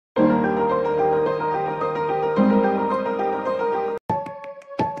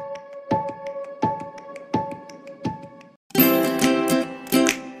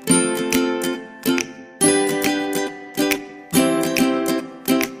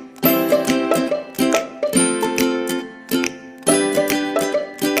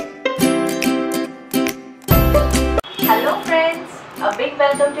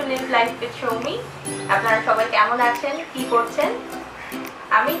Life with Soumi. আপনারা সবাই কেমন আছেন, কি করছেন?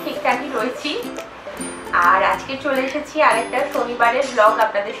 আমি ঠিকঠাকই রয়েছি। আর আজকে চলে এসেছি আরেকটা শনিবারের ব্লগ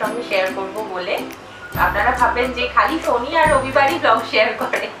আপনাদের সঙ্গে শেয়ার করব বলে। আপনারা ভাবেন যে খালি শনি আর রবিবারই ব্লগ শেয়ার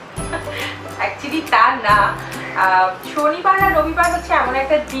করে, অ্যাকচুয়ালি তা না। শনিবার আর রবিবার হচ্ছে এমন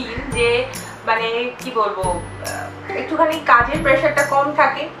একটা দিন যে মানে কি বলবো, একটুখানি কাজের প্রেশারটা কম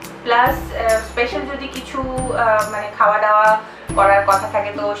থাকে, প্লাস স্পেশাল যদি কিছু মানে খাওয়া দাওয়া করার কথা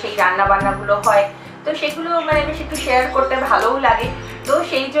থাকে তো সেই রান্না বান্নাগুলো হয়, তো সেগুলো মানে বেশ একটু শেয়ার করতে ভালোও লাগে। তো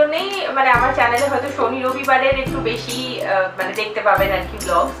সেই জন্যেই মানে আমার চ্যানেলে হয়তো শনি রবিবারের একটু বেশি মানে দেখতে পাবেন আর কি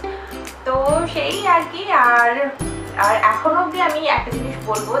ব্লগস। তো সেই আর কি। আর এখন অবধি আমি একটা জিনিস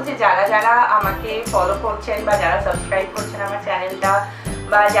বলবো যে যারা যারা আমাকে ফলো করছেন বা যারা সাবস্ক্রাইব করছেন আমার চ্যানেলটা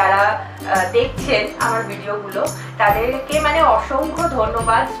বা যারা দেখছেন আমার ভিডিওগুলো, তাদেরকে মানে অসংখ্য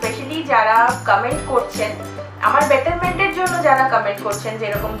ধন্যবাদ। স্পেশালি যারা কমেন্ট করছেন আমার বেটারমেন্টের জন্য, যারা কমেন্ট করছেন,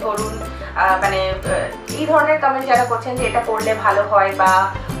 যেরকম ধরুন মানে এই ধরনের কমেন্ট যারা করছেন যে এটা করলে ভালো হয় বা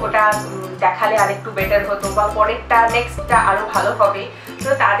ওটা দেখালে আরেকটু বেটার হতো বা পরেরটা নেক্সটটা আরও ভালো হবে, তো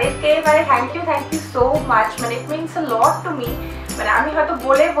তাদেরকে মানে থ্যাংক ইউ সো মাচ। মানে it means a lot to me. মানে আমি হয়তো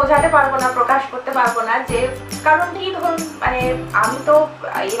বলে বোঝাতে পারবো না, প্রকাশ করতে পারবো না, যে কারণ কি ধরুন মানে আমি তো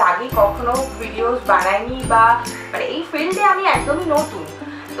এর আগে কখনো ভিডিওস বানাইনি বা মানে এই ফিল্ডে আমি একদমই নতুন।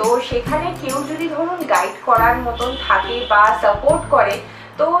 তো সেখানে কেউ যদি ধরুন গাইড করার মতন থাকে বা সাপোর্ট করে,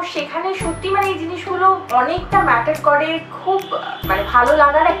 তো সেখানে সত্যি মানে এই জিনিসগুলো অনেকটা ম্যাটার করে, খুব মানে ভালো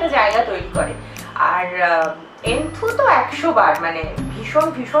লাগার একটা জায়গা তৈরি করে। আর এন্থু তো 100 বার মানে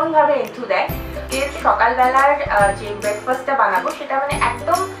ভীষণভাবে এন্থু দেয়। এর সকালবেলার যে ব্রেকফাস্টটা বানাবো সেটা মানে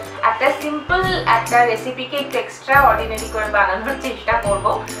একদম একটা সিম্পল একটা রেসিপিকে একটু এক্সট্রা অর্ডিনারি করে বানানোর চেষ্টা করব।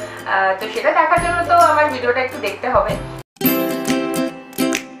 তো সেটা দেখার জন্য তো আমার ভিডিওটা একটু দেখতে হবে।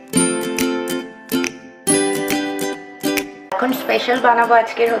 এখন স্পেশাল বানাবো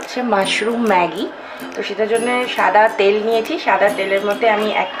আজকের হচ্ছে মাশরুম ম্যাগি। তো সেটার জন্য সাদা তেল নিয়েছি। সাদা তেলের মধ্যে আমি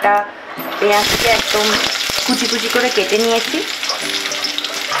একটা পেঁয়াজকে একদম কুচি কুচি করে কেটে নিয়েছি।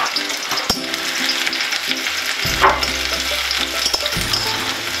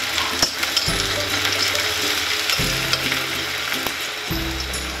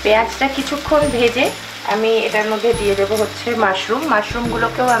 পেঁয়াজটা কিছুক্ষণ ভেজে আমি এটার মধ্যে দিয়ে দেবো হচ্ছে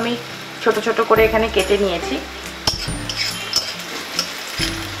মাশরুমগুলোকেও আমি ছোট ছোট করে এখানে কেটে নিয়েছি।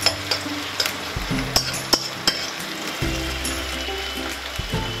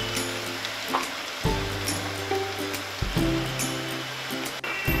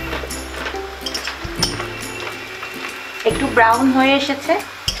 একটু ব্রাউন হয়ে এসেছে,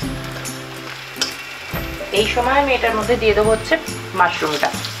 এই সময় আমি এটার মধ্যে দিয়ে দেবো হচ্ছে মাশরুমটা।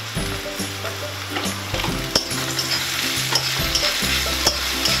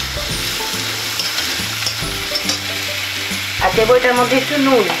 আর দেবো এটার মধ্যে একটু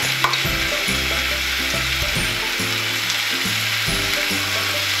নুন।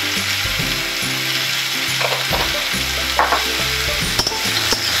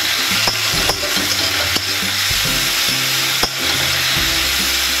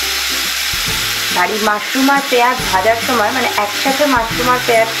 আর এই মাশরুম আর পেঁয়াজ ভাজার সময় মানে একসাথে মাশরুম আর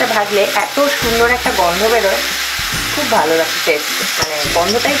পেঁয়াজটা ভাজলে এত সুন্দর একটা গন্ধ বেরোয়, খুব ভালো লাগে টেস্ট, মানে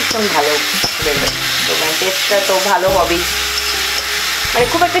গন্ধটাই ভীষণ ভালো বেরোয়। তো মানে টেস্টটা তো ভালো হবেই, মানে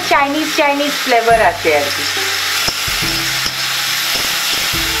খুব একটা চাইনিজ ফ্লেভার আছে আর কি।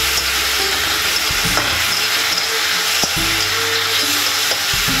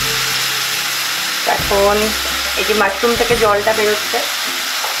 এখন এই যে মাশরুম থেকে জলটা বেরোচ্ছে,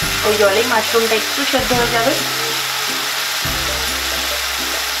 ওই জলেই মাশরুমটা একটু সেদ্ধ হয়ে যাবে।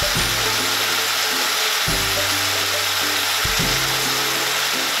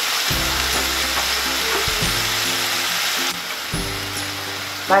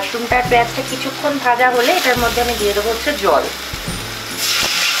 মাশরুমটা আর পেঁয়াজটা কিছুক্ষণ ভাজা হলে এটার মধ্যে আমি দিয়ে দেবো হচ্ছে জল।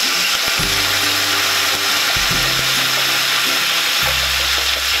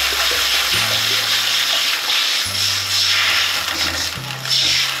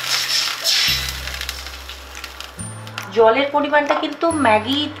 জলের পরিমাণটা কিন্তু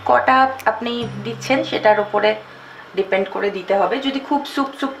ম্যাগি কটা আপনি দিচ্ছেন সেটার উপরে ডিপেন্ড করে দিতে হবে। যদি খুব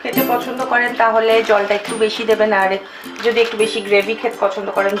স্যুপ খেতে পছন্দ করেন তাহলে জলটা একটু বেশি দেবেন, আর যদি একটু বেশি গ্রেভি খেতে পছন্দ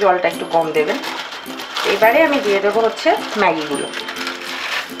করেন জলটা একটু কম দেবেন। এবারে আমি দিয়ে দেবো হচ্ছে ম্যাগিগুলো।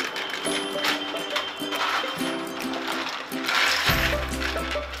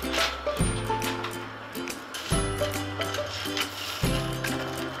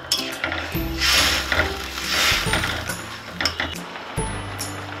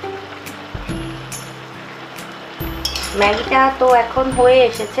 ম্যাগিটা তো এখন হয়ে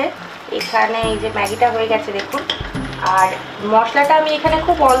এসেছে। এখানে এই যে ম্যাগিটা হয়ে গেছে দেখুন। আর মশলাটা আমি এখানে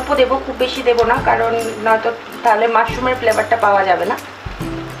খুব অল্প দেব, খুব বেশি দেব না, কারণ নয়তো তাহলে মাশরুমের ফ্লেভারটা পাওয়া যাবে না।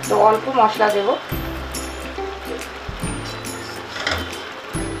 তো অল্প মশলা দেব।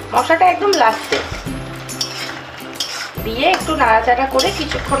 মশলাটা একদম লাস্টে দিয়ে একটু নাড়াচাড়া করে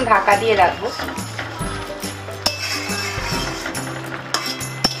কিছুক্ষণ ঢাকা দিয়ে রাখবো।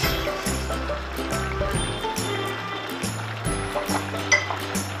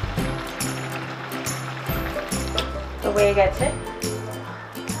 তো হয়ে গেছে।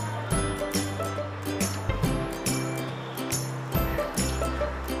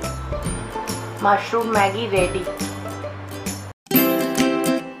 Mushroom Maggi ready.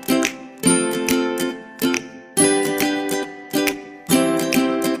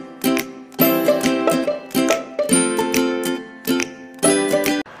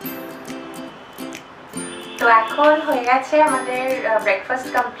 তো এখন হয়ে গেছে আমাদের ব্রেকফাস্ট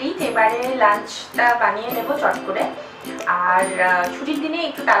কমপ্লিট। এবারে লাঞ্চটা বানিয়ে নেব চট করে। আর ছুটির দিনে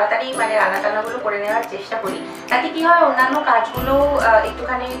একটু তাড়াতাড়ি মানে রান্না টান্নাগুলো করে নেওয়ার চেষ্টা করি, তাতে কি হয় অন্যান্য কাজগুলো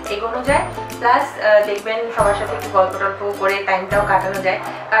একটুখানি এগোনো যায়, প্লাস দেখবেন সবার সাথে একটু গল্প টল্প করে টাইমটাও কাটানো যায়।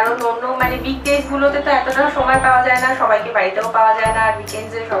 কারণ অন্য মানে উইকডেজগুলোতে তো এতটা সময় পাওয়া যায় না, সবাইকে বাড়িতেও পাওয়া যায় না, আর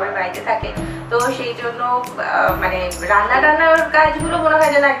উইকেন্ডসে সবাই বাড়িতে থাকে। তো সেই জন্য মানে রান্না টান্নার কাজগুলো মনে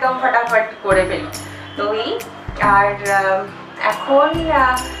হয় যেন একদম ফটাফট করে ফেলি। তো এই আর এখন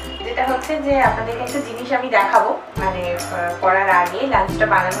যেটা হচ্ছে যে আপনাদেরকে একটা জিনিস আমি দেখাবো, মানে করার আগে লাঞ্চটা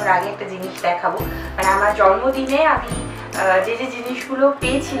বানানোর আগে একটা জিনিস দেখাবো। মানে আমার জন্মদিনে আমি যে যে জিনিসগুলো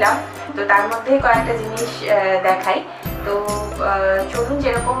পেয়েছিলাম, তো তার মধ্যে কয়েকটা জিনিস দেখাই। তো চলুন,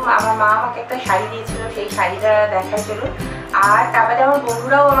 যেরকম আমার মা আমাকে একটা শাড়ি দিয়েছিল, সেই শাড়িটা দেখাই চলুন। আর তারপরে আমার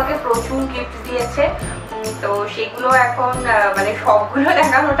বন্ধুরাও আমাকে প্রচুর গিফট দিয়েছে। তো সেগুলো এখন মানে সবগুলো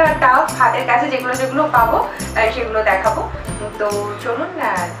দেখানোটা টাফ, হাতের কাছে যেগুলো যেগুলো পাবো সেগুলো দেখাবো। তো চলুন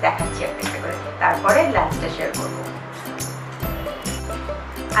দেখাচ্ছি একটা করে, তারপরে লাঞ্চটা শেয়ার করবো।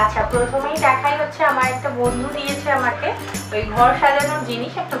 আচ্ছা, প্রথমেই দেখাই হচ্ছে আমার একটা বন্ধু দিয়েছে আমাকে ওই ঘর সাজানোর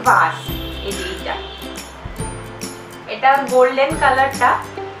জিনিস, একটা ভাস। এই যে এটা গোল্ডেন কালারটা,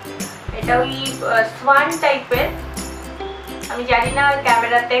 এটা ওই সোয়ান টাইপের। আমি জানি না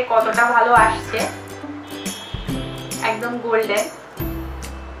ক্যামেরাতে কতটা ভালো আসছে, একদম গোল্ডেন।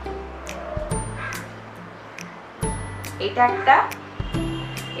 এটা একটা,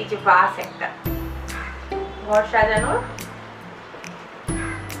 এই যে ভাস একটা ঘর সাজানোর।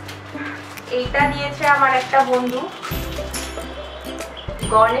 এইটা দিয়েছে আমার একটা বন্ধু,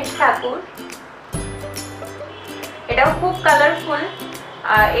 গণেশ ঠাকুর। এটাও খুব কালারফুল।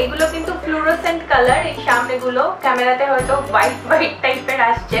 এগুলো কিন্তু ফ্লুরোসেন্ট কালার, এই সামনেগুলো ক্যামেরাতে হয়তো হোয়াইট হোয়াইট টাইপের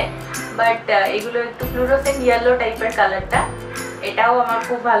আসছে, বাট এগুলো একটু ফ্লুরোসেন্ট ইয়েলো টাইপের কালারটা। এটাও আমার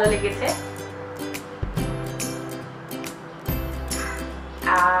খুব ভালো লেগেছে।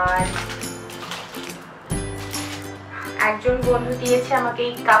 আর একজন বন্ধু দিয়েছে আমাকে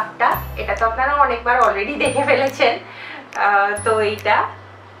এই কাপটা, এটা তো আপনারা অনেকবার অলরেডি দেখে ফেলেছেন। তো এইটা।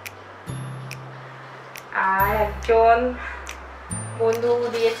 আর একজন বন্ধু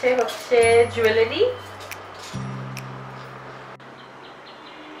দিয়েছে হচ্ছে জুয়েলারি।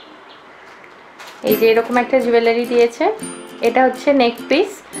 এই যে এরকম একটা জুয়েলারি দিয়েছে, এটা হচ্ছে নেক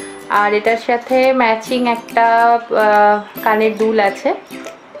পিস, আর এটার সাথে ম্যাচিং একটা কানের দুল আছে।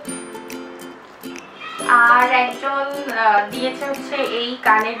 আর একজন দিয়েছে হচ্ছে এই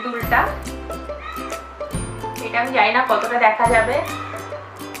কানের দুলটা, এটা আমি জানি না কতটা দেখা যাবে।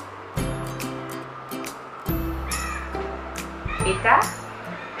 এটা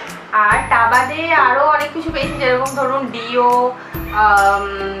আর তা বাদে আরো অনেক কিছু পেয়েছি, যেরকম ধরুন ডিও,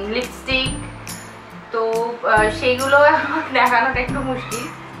 লিপস্টিক। তো সেইগুলো দেখানোটা একটু মুশকিল।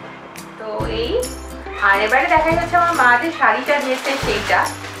 তো এই, আর এবারে দেখা যাচ্ছে আমার মা যে শাড়িটা দিয়েছে সেইটা।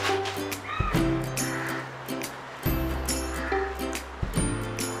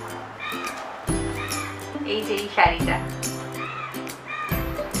 এই যে এই শাড়িটা,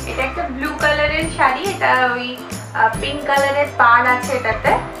 এটা একটা ব্লু কালারের শাড়ি, এটা ওই পিঙ্ক কালারের পাড় আছে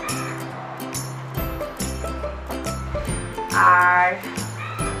এটাতে। আর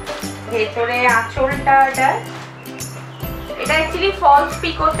ভেতরে আঁচলটা, এটা অ্যাকচুয়ালি ফলস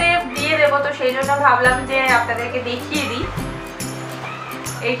পিকোতে দিয়ে দেবো, তো সেই জন্য ভাবলাম যে আপনাদেরকে দেখিয়ে দিই।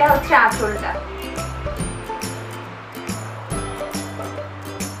 এইটা হচ্ছে আঁচলটা।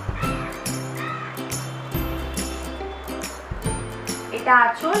 এটা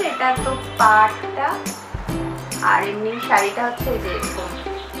আঁচল, এটা তো পাটটা। আর এমনি শাড়িটা হচ্ছে যে এরকম,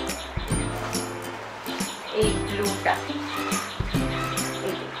 এই ব্লুটা,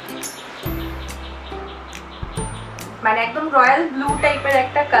 মানে একদম রয়্যাল ব্লু টাইপের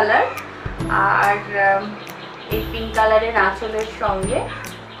একটা কালার। আর এই পিঙ্ক কালারের আঁচলের সঙ্গে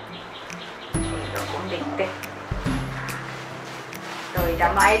এরকম দেখতে। এটা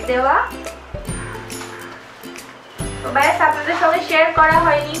মায়ের দেওয়া। তো ব্যাস, আপনাদের সঙ্গে শেয়ার করা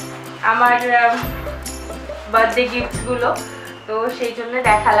হয়নি আমার বার্থডে গিফটসগুলো, তো সেই জন্য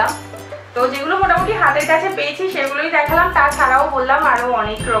দেখালাম। তো যেগুলো মোটামুটি হাতের কাছে পেয়েছি সেগুলোই দেখালাম। তাছাড়াও বললাম আরও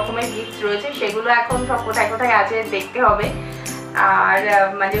অনেক রকমের গিফটস রয়েছে, সেগুলো এখন সব কোথায় কোথায় আছে দেখতে হবে। আর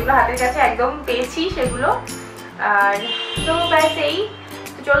মানে যেগুলো হাতের কাছে একদম পেয়েছি সেগুলো। আর তো ব্যাস এই,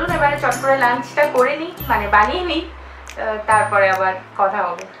 চলুন এবারে চট করে লাঞ্চটা করে নিই, মানে বানিয়ে নিই, তারপরে আবার কথা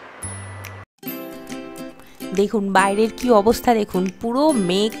হবে। দেখুন বাইরের কি অবস্থা, দেখুন পুরো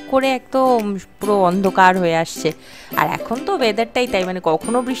মেঘ করে একদম পুরো অন্ধকার হয়ে আসছে। আর এখন তো ওয়েদারটাই তাই, মানে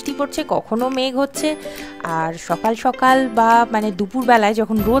কখনো বৃষ্টি পড়ছে কখনো মেঘ হচ্ছে। আর সকাল সকাল বা মানে দুপুরবেলায়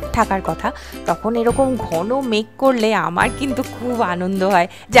যখন রোদ থাকার কথা তখন এরকম ঘন মেঘ করলে আমার কিন্তু খুব আনন্দ হয়।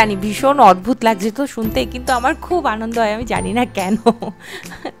 জানি ভীষণ অদ্ভুত লাগছে তো শুনতে, কিন্তু আমার খুব আনন্দ হয়, আমি জানি না কেন।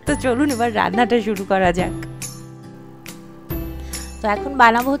 তো চলুন এবার রান্নাটা শুরু করা যাক। তো এখন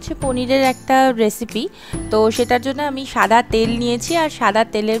বানাবো হচ্ছে পনিরের একটা রেসিপি। তো সেটার জন্য আমি সাদা তেল নিয়েছি, আর সাদা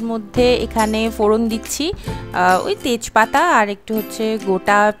তেলের মধ্যে এখানে ফোড়ন দিচ্ছি ওই তেজপাতা আর একটু হচ্ছে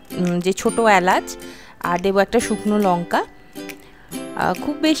গোটা যে ছোট এলাচ, আর দেবো একটা শুকনো লঙ্কা।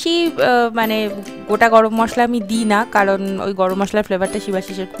 খুব বেশি মানে গোটা গরম মশলা আমি দিই না, কারণ ওই গরম মশলার ফ্লেভারটা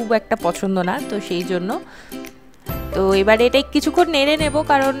শিবাশিসের খুব একটা পছন্দ না, তো সেই জন্য। তো এবারে এটা কিছুক্ষণ নেড়ে নেব,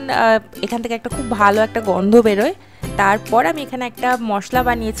 কারণ এখান থেকে একটা খুব ভালো একটা গন্ধ বেরোয়। তারপর আমি এখানে একটা মশলা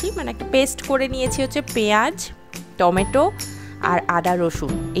বানিয়েছি, মানে একটা পেস্ট করে নিয়েছি হচ্ছে পেঁয়াজ, টমেটো আর আদা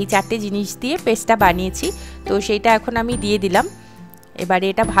রসুন, এই চারটে জিনিস দিয়ে পেস্টটা বানিয়েছি। তো সেইটা এখন আমি দিয়ে দিলাম। এবারে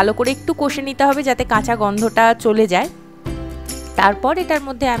এটা ভালো করে একটু কষে নিতে হবে যাতে কাঁচা গন্ধটা চলে যায়। তারপর এটার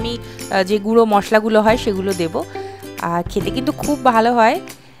মধ্যে আমি যে গুঁড়ো মশলাগুলো হয় সেগুলো দেব। আর খেতে কিন্তু খুব ভালো হয়,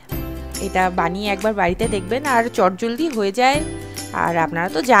 এটা বানিয়ে একবার বাড়িতে দেখবেন, আর চটজলদি হয়ে যায়। আর আপনারা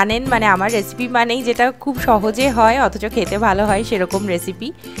তো জানেন মানে আমার রেসিপি মানেই যেটা খুব সহজে হয় অথচ খেতে ভালো হয় সেরকম রেসিপি।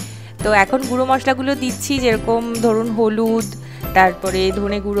 তো এখন গুঁড়ো মশলাগুলো দিচ্ছি, যেরকম ধরুন হলুদ, তারপরে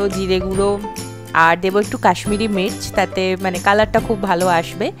ধনে গুঁড়ো, জিরে গুঁড়ো, আর দেবো একটু কাশ্মীরি মির্চ, তাতে মানে কালারটা খুব ভালো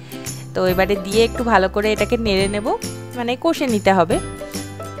আসবে। তো এবারে দিয়ে একটু ভালো করে এটাকে নেড়ে নেব, মানে কষে নিতে হবে।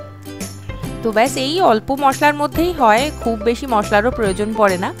 তো ব্যাস এই অল্প মশলার মধ্যেই হয়, খুব বেশি মশলারও প্রয়োজন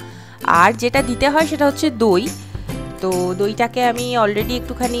পড়ে না। আর যেটা দিতে হয় সেটা হচ্ছে দই। তো দইটাকে আমি অলরেডি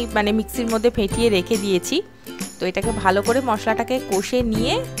একটুখানি মানে মিক্সির মধ্যে ফেটিয়ে রেখে দিয়েছি। তো এটাকে ভালো করে মশলাটাকে কষে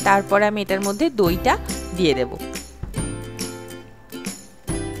নিয়ে তারপরে আমি এটার মধ্যে দইটা দিয়ে দেব।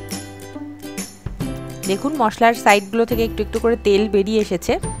 দেখুন মশলার সাইডগুলো থেকে একটু একটু করে তেল বেরিয়ে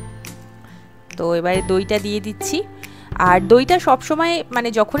এসেছে। তো এবারে দইটা দিয়ে দিচ্ছি। আর দইটা সবসময় মানে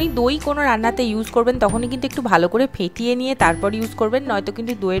যখনই দই কোনো রান্নাতে ইউজ করবেন তখনই কিন্তু একটু ভালো করে ফেটিয়ে নিয়ে তারপর ইউজ করবেন, নয়তো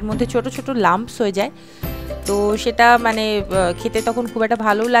কিন্তু দইয়ের মধ্যে ছোট ছোট লাম্পস হয়ে যায়। তো সেটা মানে খেতে তখন খুব একটা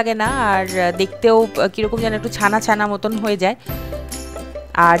ভালো লাগে না, আর দেখতেও কীরকম যেন একটু ছানা ছানা মতন হয়ে যায়।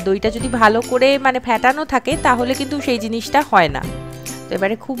 আর দইটা যদি ভালো করে মানে ফেটানো থাকে তাহলে কিন্তু সেই জিনিসটা হয় না। তো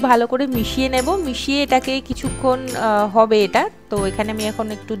এবারে খুব ভালো করে মিশিয়ে নেব, মিশিয়ে এটাকে কিছুক্ষণ হবে এটা। তো এখানে আমি এখন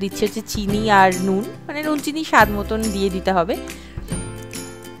একটু দিচ্ছি হচ্ছে চিনি আর নুন, মানে নুন চিনি স্বাদ মতন দিয়ে দিতে হবে।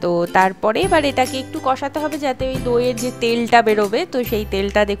 তো তারপরে এবার এটাকে একটু কষাতে হবে যাতে ওই দইয়ের যে তেলটা বেরোবে, তো সেই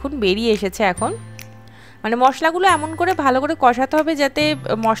তেলটা দেখুন বেরিয়ে এসেছে এখন। মানে মশলাগুলো এমন করে ভালো করে কষাতে হবে যাতে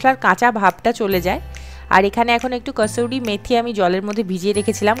মশলার কাঁচা ভাবটা চলে যায়। আর এখানে এখন একটু কসুরি মেথি আমি জলের মধ্যে ভিজিয়ে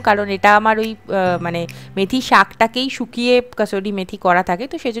রেখেছিলাম, কারণ এটা আমার ওই মানে মেথি শাকটাকেই শুকিয়ে কসুরি মেথি করা থাকে,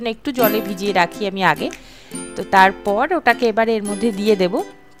 তো সেজন্য একটু জলে ভিজিয়ে রাখি আমি আগে। তো তারপর ওটাকে এবারে এর মধ্যে দিয়ে দেব।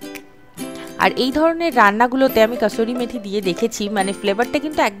 আর এই ধরনের রান্নাগুলোতে আমি কসুরি মেথি দিয়ে দেখেছি মানে ফ্লেভারটা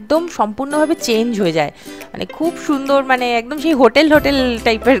কিন্তু একদম সম্পূর্ণভাবে চেঞ্জ হয়ে যায়, মানে খুব সুন্দর, মানে একদম সেই হোটেল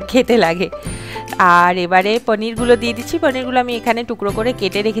টাইপের খেতে লাগে। আর এবারে পনিরগুলো দিয়ে দিচ্ছি। পনিরগুলো আমি এখানে টুকরো করে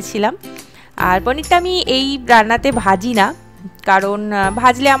কেটে রেখেছিলাম। আর পনিরটা আমি এই রান্নাতে ভাজি না, কারণ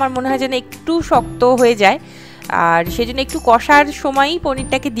ভাজলে আমার মনে হয় যেন একটু শক্ত হয়ে যায়, আর সেজন্য একটু কষার সময়ই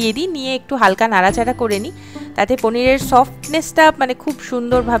পনিরটাকে দিয়ে দিই, নিয়ে একটু হালকা নাড়াচাড়া করে নিই, তাতে পনিরের সফটনেসটা মানে খুব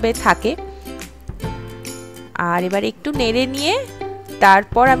সুন্দরভাবে থাকে। আর এবার একটু নেড়ে নিয়ে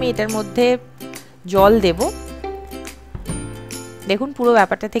তারপর আমি এটার মধ্যে জল দেব। দেখুন পুরো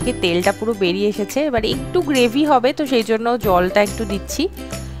ব্যাপারটা থেকে তেলটা পুরো বেরিয়ে এসেছে, এবার একটু গ্রেভি হবে, তো সেই জন্য জলটা একটু দিচ্ছি।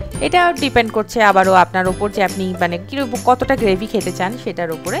 এটা ডিপেন্ড করছে আবারও আপনার ওপর যে আপনি মানে কতটা গ্রেভি খেতে চান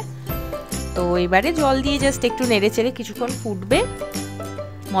সেটার উপরে। তো এবারে জল দিয়ে জাস্ট একটু নেড়ে চেড়ে কিছুক্ষণ ফুটবে,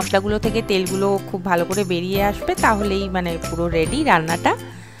 মশলাগুলো থেকে তেলগুলো খুব ভালো করে বেরিয়ে আসবে, তাহলেই মানে পুরো রেডি রান্নাটা।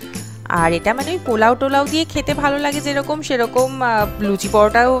 আর এটা মানে ওই পোলাও টোলাও দিয়ে খেতে ভালো লাগে যেরকম, সেরকম লুচি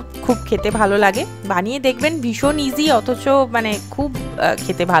পরোটাও খুব খেতে ভালো লাগে। বানিয়ে দেখবেন, ভীষণ ইজি অথচ মানে খুব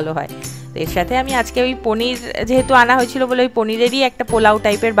খেতে ভালো হয়। তো এর সাথে আমি আজকে ওই পনির যেহেতু আনা হয়েছিল বলে ওই পনিরেরই একটা পোলাও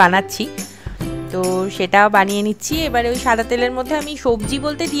টাইপের বানাচ্ছি। তো সেটা বানিয়ে নিচ্ছি। এবারে ওই সাদা তেলের মধ্যে আমি সবজি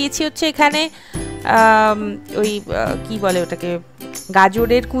বলতে দিয়েছি হচ্ছে এখানে ওই কি বলে ওটাকে,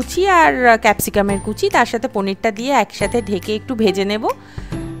 গাজরের কুচি আর ক্যাপসিকামের কুচি, তার সাথে পনিরটা দিয়ে একসাথে ঢেকে একটু ভেজে নেব।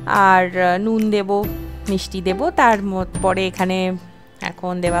 আর নুন দেব, মিষ্টি দেব, তারপরে এখানে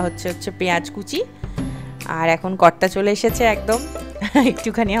এখন দেওয়া হচ্ছে পেঁয়াজ কুচি। আর এখন কর্তা চলে এসেছে একদম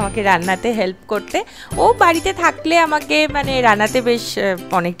একটুখানি আমাকে রান্নাতে হেল্প করতে। ও বাড়িতে থাকলে আমাকে মানে রান্নাতে বেশ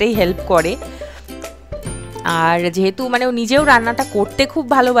অনেকটাই হেল্প করে। আর যেহেতু মানে ও নিজেও রান্নাটা করতে খুব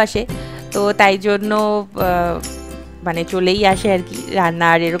ভালোবাসে, তো তাই জন্য মানে চলেই আসে আর কি রান্না।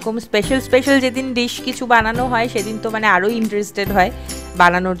 আর এরকম স্পেশাল যেদিন ডিশ কিছু বানানো হয় সেদিন তো মানে আরও ইন্টারেস্টেড হয়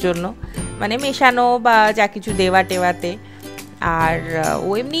বানানোর জন্য, মানে মেশানো বা যা কিছু দেওয়া টেওয়াতে। আর ও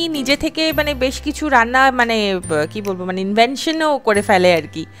এমনি নিজে থেকে মানে বেশ কিছু রান্না মানে কি বলবো মানে ইনভেনশনও করে ফেলে আর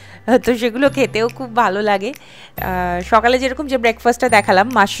কি, তো সেগুলো খেতেও খুব ভালো লাগে। সকালে যেরকম যে ব্রেকফাস্টটা দেখালাম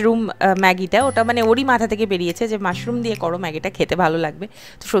মাশরুম ম্যাগিটা, ওটা মানে ওরই মাথা থেকে বেরিয়েছে যে মাশরুম দিয়ে করো ম্যাগিটা, খেতে ভালো লাগবে।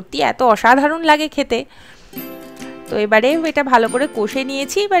 তো সত্যি এত অসাধারণ লাগে খেতে। তো এবারে এটা ভালো করে কষে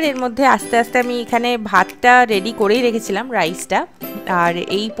নিয়েছি। এবার এর মধ্যে আস্তে আস্তে আমি এখানে ভাতটা রেডি করেই রেখেছিলাম, রাইসটা। আর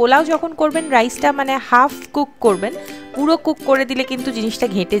এই পোলাও যখন করবেন রাইসটা মানে হাফ কুক করবেন, পুরো কুক করে দিলে কিন্তু জিনিসটা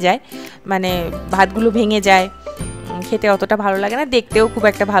ঘেঁটে যায়, মানে ভাতগুলো ভেঙে যায়, খেতে অতটা ভালো লাগে না, দেখতেও খুব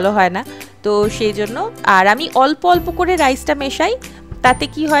একটা ভালো হয় না। তো সেই জন্য আর আমি অল্প অল্প করে রাইসটা মেশাই, তাতে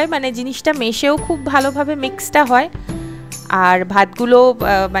কি হয় মানে জিনিসটা মেশেও খুব ভালোভাবে মিক্সটা হয়, আর ভাতগুলো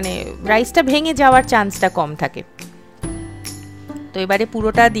মানে রাইসটা ভেঙে যাওয়ার চান্সটা কম থাকে। তো এবারে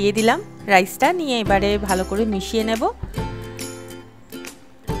পুরোটা দিয়ে দিলাম রাইসটা, নিয়ে এবারে ভালো করে মিশিয়ে নেব।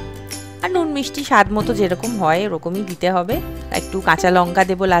 আর নুন মিষ্টি স্বাদ মতো যেরকম হয় এরকমই দিতে হবে। একটু কাঁচা লঙ্কা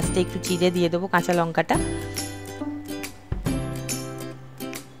দেবো লাস্টে, একটু চিড়ে দিয়ে দেবো কাঁচা লঙ্কাটা।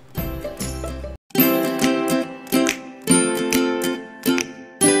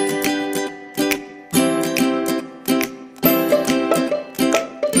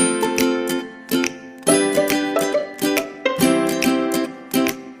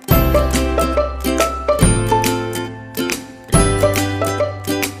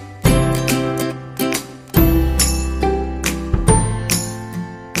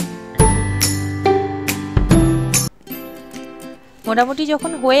 মোটামুটি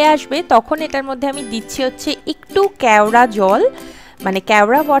যখন হয়ে আসবে তখন এটার মধ্যে আমি দিচ্ছি হচ্ছে একটু কেওড়া জল, মানে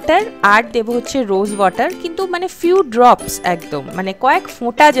কেওড়া ওয়াটার, আর দেবো হচ্ছে রোজ ওয়াটার, কিন্তু মানে ফিউ ড্রপস, একদম মানে কয়েক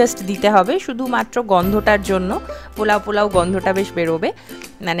ফোঁটা জাস্ট দিতে হবে শুধুমাত্র গন্ধটার জন্য, পোলাও গন্ধটা বেশ বেরোবে,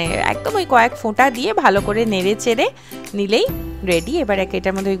 মানে একদম ওই কয়েক ফোঁটা দিয়ে ভালো করে নেড়ে চেড়ে নিলেই রেডি। এবার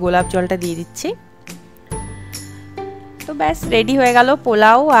এটার মধ্যে ওই গোলাপ জলটা দিয়ে দিচ্ছি। তো ব্যাস রেডি হয়ে গেল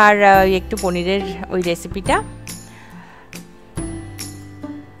পোলাও আর একটু পনিরের ওই রেসিপিটা।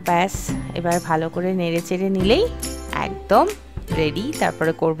 ব্যাস এবার ভালো করে নেড়ে চেড়ে নিলেই একদম রেডি।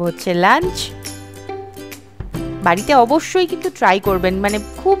 তারপরে করব হচ্ছে লাঞ্চ। বাড়িতে অবশ্যই কিন্তু ট্রাই করবেন, মানে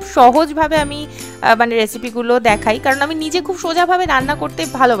খুব সহজভাবে আমি মানে রেসিপিগুলো দেখাই, কারণ আমি নিজে খুব সোজাভাবে রান্না করতে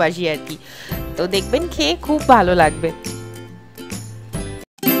ভালোবাসি আর কি। তো দেখবেন খেয়ে খুব ভালো লাগবে।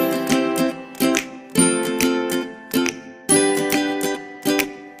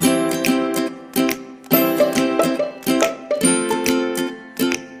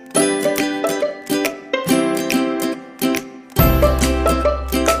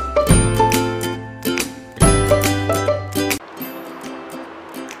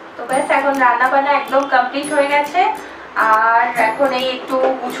 এখন রান্না বান্না একদম কমপ্লিট হয়ে গেছে, আর এখন এই একটু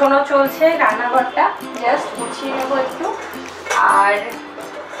গুছানো চলছে রান্নাঘরটা, জাস্ট গুছিয়ে নেবো একটু। আর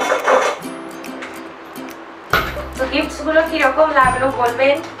তো গিফটস গুলো কিরকম লাগলো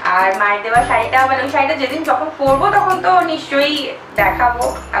বলবেন। আর মায়ের দেওয়া শাড়িটা, মানে ওই শাড়িটা যেদিন যখন পরবো তখন তো নিশ্চয়ই দেখাবো,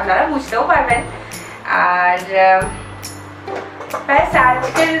 আপনারা বুঝতেও পারবেন। আর ব্যাস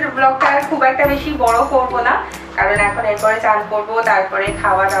আজকের ব্লগটা খুব একটা বেশি বড় করবো না, কারণ এখন এরপরে চান করবো, তারপরে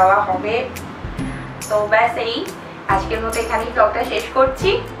খাওয়া দাওয়া হবে। তো ব্যাস এই আজকের মতো এখানেই ব্লগটা শেষ করছি।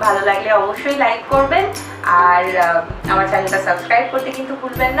 ভালো লাগলে অবশ্যই লাইক করবেন, আর আমার চ্যানেলটা সাবস্ক্রাইব করতে কিন্তু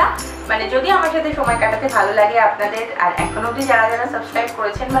ভুলবেন না। মানে যদি আমার সাথে সময় কাটাতে ভালো লাগে আপনাদের, আর এখনো অবধি যারা সাবস্ক্রাইব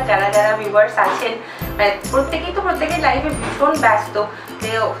করেছেন বা যারা ভিউয়ার্স আছেন, মানে প্রত্যেকের লাইফে ভীষণ ব্যস্ত,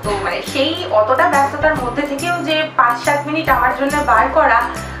 তো মানে সেই অতটা ব্যস্ততার মধ্যে থেকেও যে 5-7 মিনিট আমার জন্য বার করা,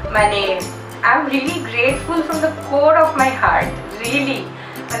 মানে I am really grateful from the core of my heart, really.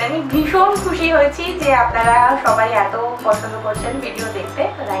 মানে আমি ভীষণ খুশি হয়েছি যে আপনারা সবাই এত পছন্দ করছেন ভিডিও দেখতে।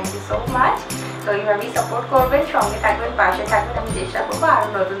 Thank you so much. তো এইভাবেই সাপোর্ট করবেন, সঙ্গে থাকবেন, পাশে থাকবেন। আমি চেষ্টা করবো আরও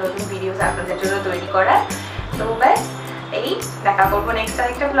নতুন ভিডিওস আপনাদের জন্য তৈরি করার। তো ব্যাস এই দেখা করবো নেক্সট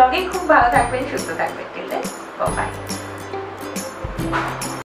আরেকটা ব্লগে। খুব ভালো থাকবেন, সুস্থ থাকবেন। Till then by.